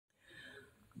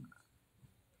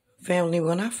Family,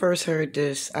 when I first heard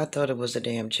this, I thought it was a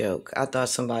damn joke. I thought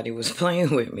somebody was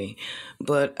playing with me.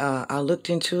 But I looked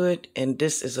into it, and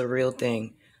this is a real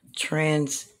thing.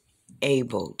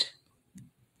 Transabled.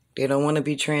 They don't want to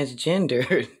be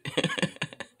transgendered.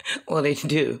 Well, they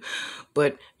do.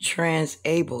 But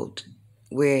transabled,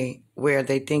 where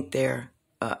they think they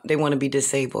want to be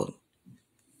disabled.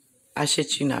 I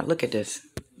shit you not. Look at this.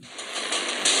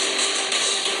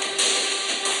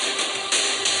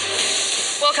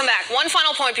 Welcome back. One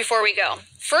final point before we go.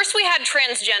 First, we had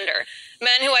transgender.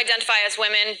 Men who identify as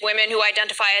women, women who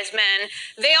identify as men.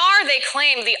 They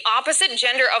claim, the opposite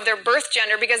gender of their birth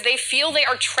gender because they feel they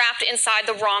are trapped inside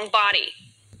the wrong body.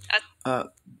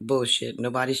 Bullshit.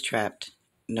 Nobody's trapped.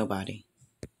 Nobody.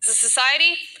 As a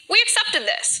society, we accepted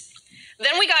this.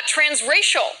 Then we got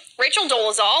transracial. Rachel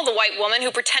Dolezal, the white woman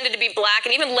who pretended to be black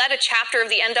and even led a chapter of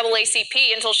the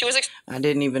NAACP until she was I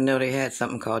didn't even know they had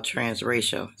something called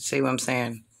transracial. See what I'm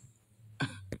saying?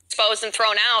 exposed and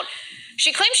thrown out.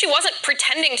 She claimed she wasn't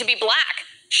pretending to be black.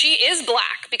 She is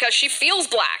black because she feels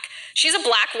black. She's a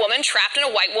black woman trapped in a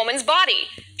white woman's body.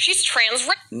 She's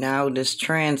transracial. Now this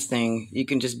trans thing, you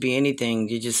can just be anything.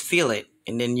 You just feel it,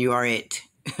 and then you are it.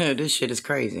 This shit is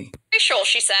crazy.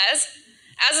 She says.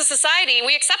 As a society,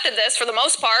 we accepted this for the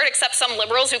most part, except some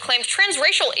liberals who claimed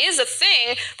transracial is a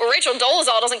thing, but Rachel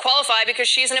Dolezal doesn't qualify because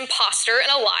she's an imposter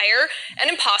and a liar, and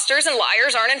imposters and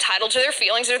liars aren't entitled to their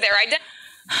feelings or their identity.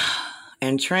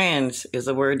 And trans is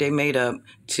a word they made up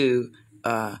to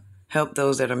help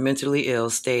those that are mentally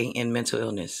ill stay in mental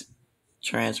illness.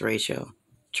 Transracial,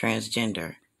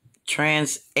 transgender,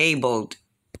 transabled.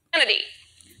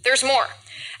 There's more.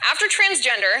 After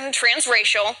transgender and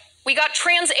transracial, we got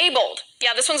transabled.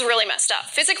 Yeah, this one's really messed up.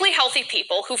 Physically healthy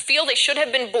people who feel they should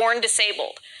have been born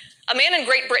disabled. A man in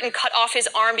Great Britain cut off his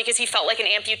arm because he felt like an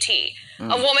amputee.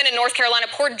 A woman in North Carolina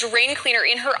poured drain cleaner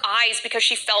in her eyes because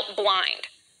she felt blind.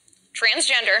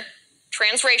 Transgender,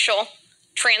 transracial,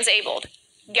 transabled.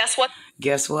 Guess what?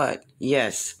 Guess what?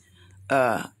 Yes.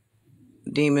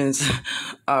 Demons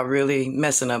are really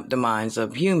messing up the minds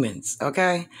of humans,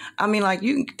 okay? I mean, like,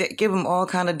 you can give them all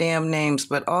kind of damn names,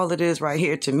 but all it is right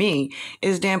here to me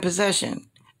is damn possession.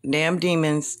 Damn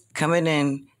demons coming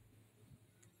in,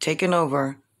 taking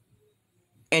over,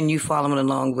 and you following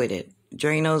along with it.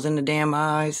 Drainos in the damn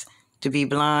eyes, to be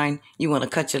blind. You want to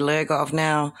cut your leg off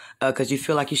now because you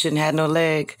feel like you shouldn't have no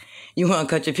leg. You want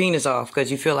to cut your penis off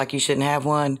because you feel like you shouldn't have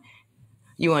one.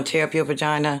 You want to tear up your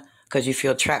vagina because you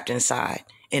feel trapped inside.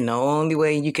 And the only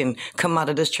way you can come out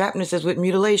of this trapness is with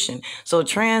mutilation. So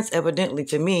trans, evidently,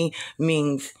 to me,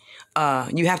 means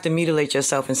you have to mutilate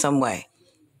yourself in some way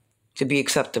to be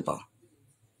acceptable.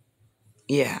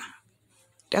 Yeah.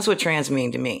 That's what trans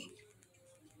mean to me.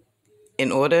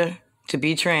 In order to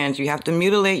be trans, you have to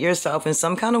mutilate yourself in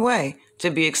some kind of way to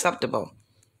be acceptable.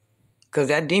 Because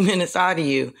that demon inside of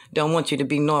you don't want you to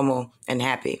be normal and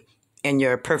happy and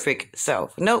your perfect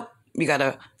self. Nope. You got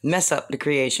to mess up the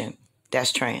creation.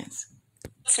 That's trans.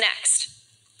 What's next?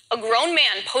 A grown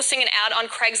man posting an ad on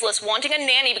Craigslist wanting a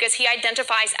nanny because he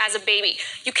identifies as a baby.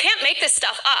 You can't make this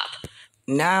stuff up.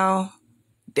 Now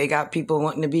they got people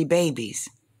wanting to be babies.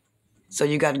 So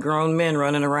you got grown men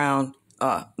running around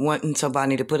wanting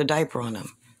somebody to put a diaper on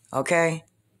them. Okay?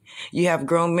 You have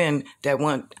grown men that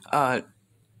want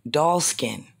doll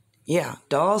skin. Yeah,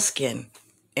 doll skin.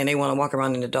 And they want to walk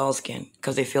around in the doll skin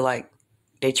because they feel like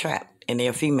they trapped and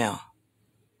they're female.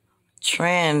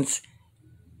 Trans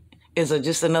is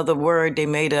just another word they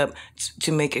made up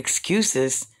to make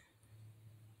excuses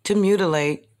to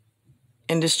mutilate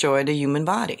and destroy the human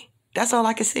body. That's all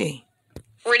I can see.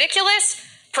 Ridiculous?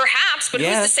 Perhaps, but who's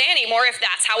to say anymore if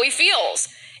that's how he feels?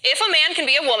 If a man can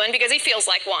be a woman because he feels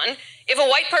like one, if a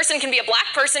white person can be a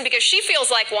black person because she feels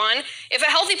like one, if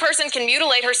a healthy person can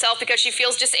mutilate herself because she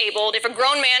feels disabled, if a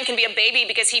grown man can be a baby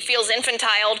because he feels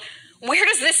infantile, where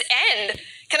does this end?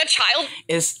 Can a child?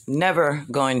 It's never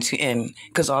going to end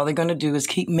because all they're going to do is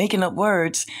keep making up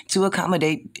words to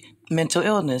accommodate mental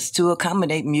illness, to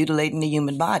accommodate mutilating the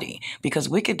human body, because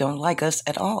wicked don't like us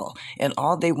at all. And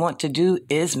all they want to do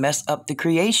is mess up the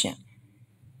creation.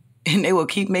 And they will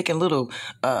keep making little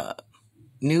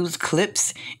news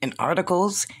clips and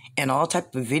articles and all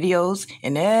type of videos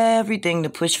and everything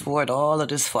to push forward all of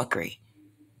this fuckery.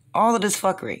 All of this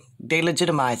fuckery. They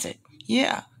legitimize it.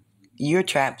 Yeah, you're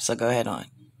trapped, so go ahead on.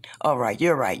 All right,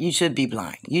 you're right. You should be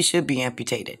blind. You should be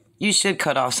amputated. You should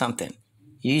cut off something.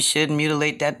 You should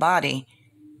mutilate that body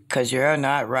because you're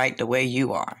not right the way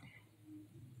you are.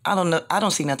 I don't know. I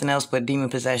don't see nothing else but demon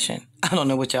possession. I don't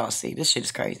know what y'all see. This shit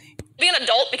is crazy. Be an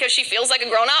adult because she feels like a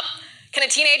grown-up? Can a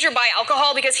teenager buy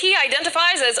alcohol because he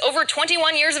identifies as over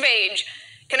 21 years of age?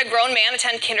 Can a grown man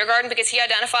attend kindergarten because he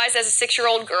identifies as a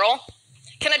 6-year-old girl?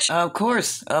 Of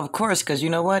course, because you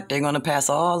know what? They're going to pass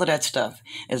all of that stuff.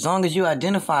 As long as you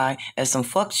identify as some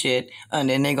fuck shit, and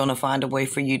then they're going to find a way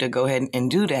for you to go ahead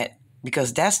and do that.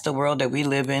 Because that's the world that we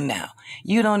live in now.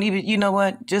 You don't even, you know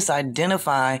what? Just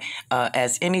identify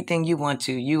as anything you want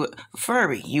to. You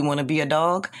furry. You want to be a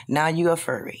dog? Now you a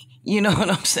furry. You know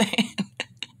what I'm saying?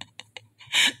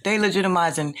 They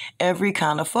legitimizing every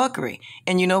kind of fuckery.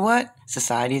 And you know what?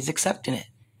 Society is accepting it.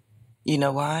 You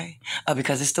know why?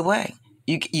 Because it's the way.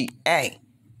 Hey,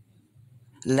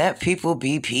 let people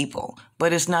be people.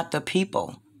 But it's not the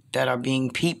people that are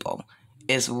being people.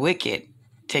 It's wicked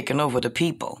taking over the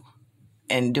people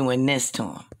and doing this to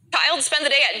them. Child spend the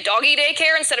day at doggy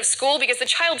daycare instead of school because the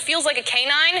child feels like a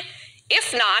canine?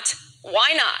 If not,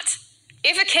 why not?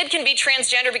 If a kid can be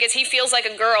transgender because he feels like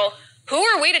a girl, who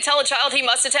are we to tell a child he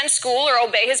must attend school or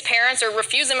obey his parents or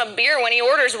refuse him a beer when he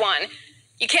orders one?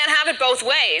 You can't have it both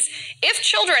ways. If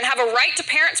children have a right to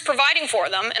parents providing for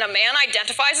them, and a man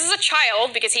identifies as a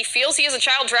child because he feels he is a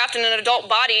child trapped in an adult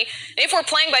body, and if we're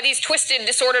playing by these twisted,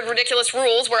 disordered, ridiculous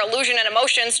rules where illusion and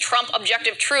emotions trump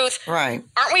objective truth, right,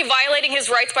 aren't we violating his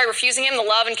rights by refusing him the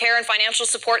love and care and financial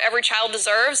support every child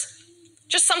deserves?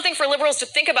 Just something for liberals to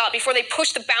think about before they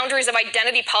push the boundaries of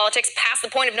identity politics past the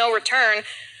point of no return.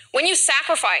 When you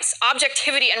sacrifice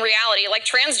objectivity and reality like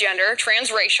transgender,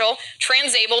 transracial,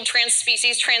 transabled,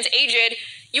 transspecies, transaged,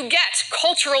 you get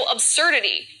cultural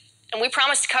absurdity. And we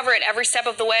promise to cover it every step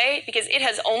of the way because it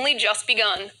has only just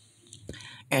begun.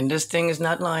 And this thing is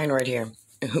not lying right here.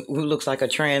 Who looks like a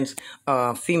trans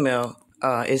female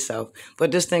itself.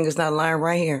 But this thing is not lying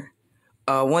right here.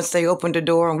 Once they open the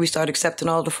door and we start accepting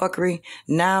all the fuckery,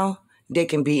 now they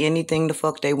can be anything the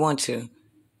fuck they want to.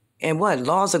 And what?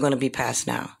 Laws are going to be passed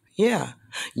now. Yeah,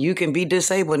 you can be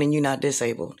disabled and you're not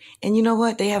disabled. And you know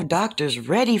what? They have doctors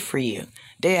ready for you.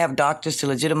 They have doctors to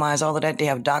legitimize all of that. They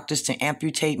have doctors to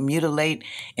amputate, mutilate,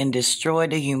 and destroy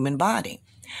the human body.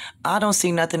 I don't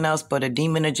see nothing else but a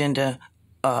demon agenda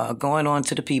going on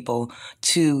to the people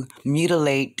to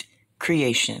mutilate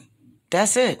creation.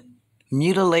 That's it.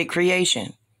 Mutilate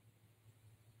creation.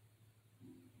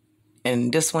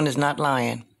 And this one is not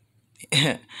lying.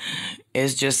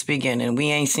 It's just beginning. We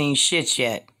ain't seen shit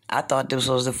yet. I thought this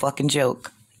was a fucking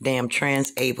joke. Damn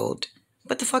transabled.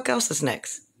 What the fuck else is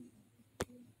next?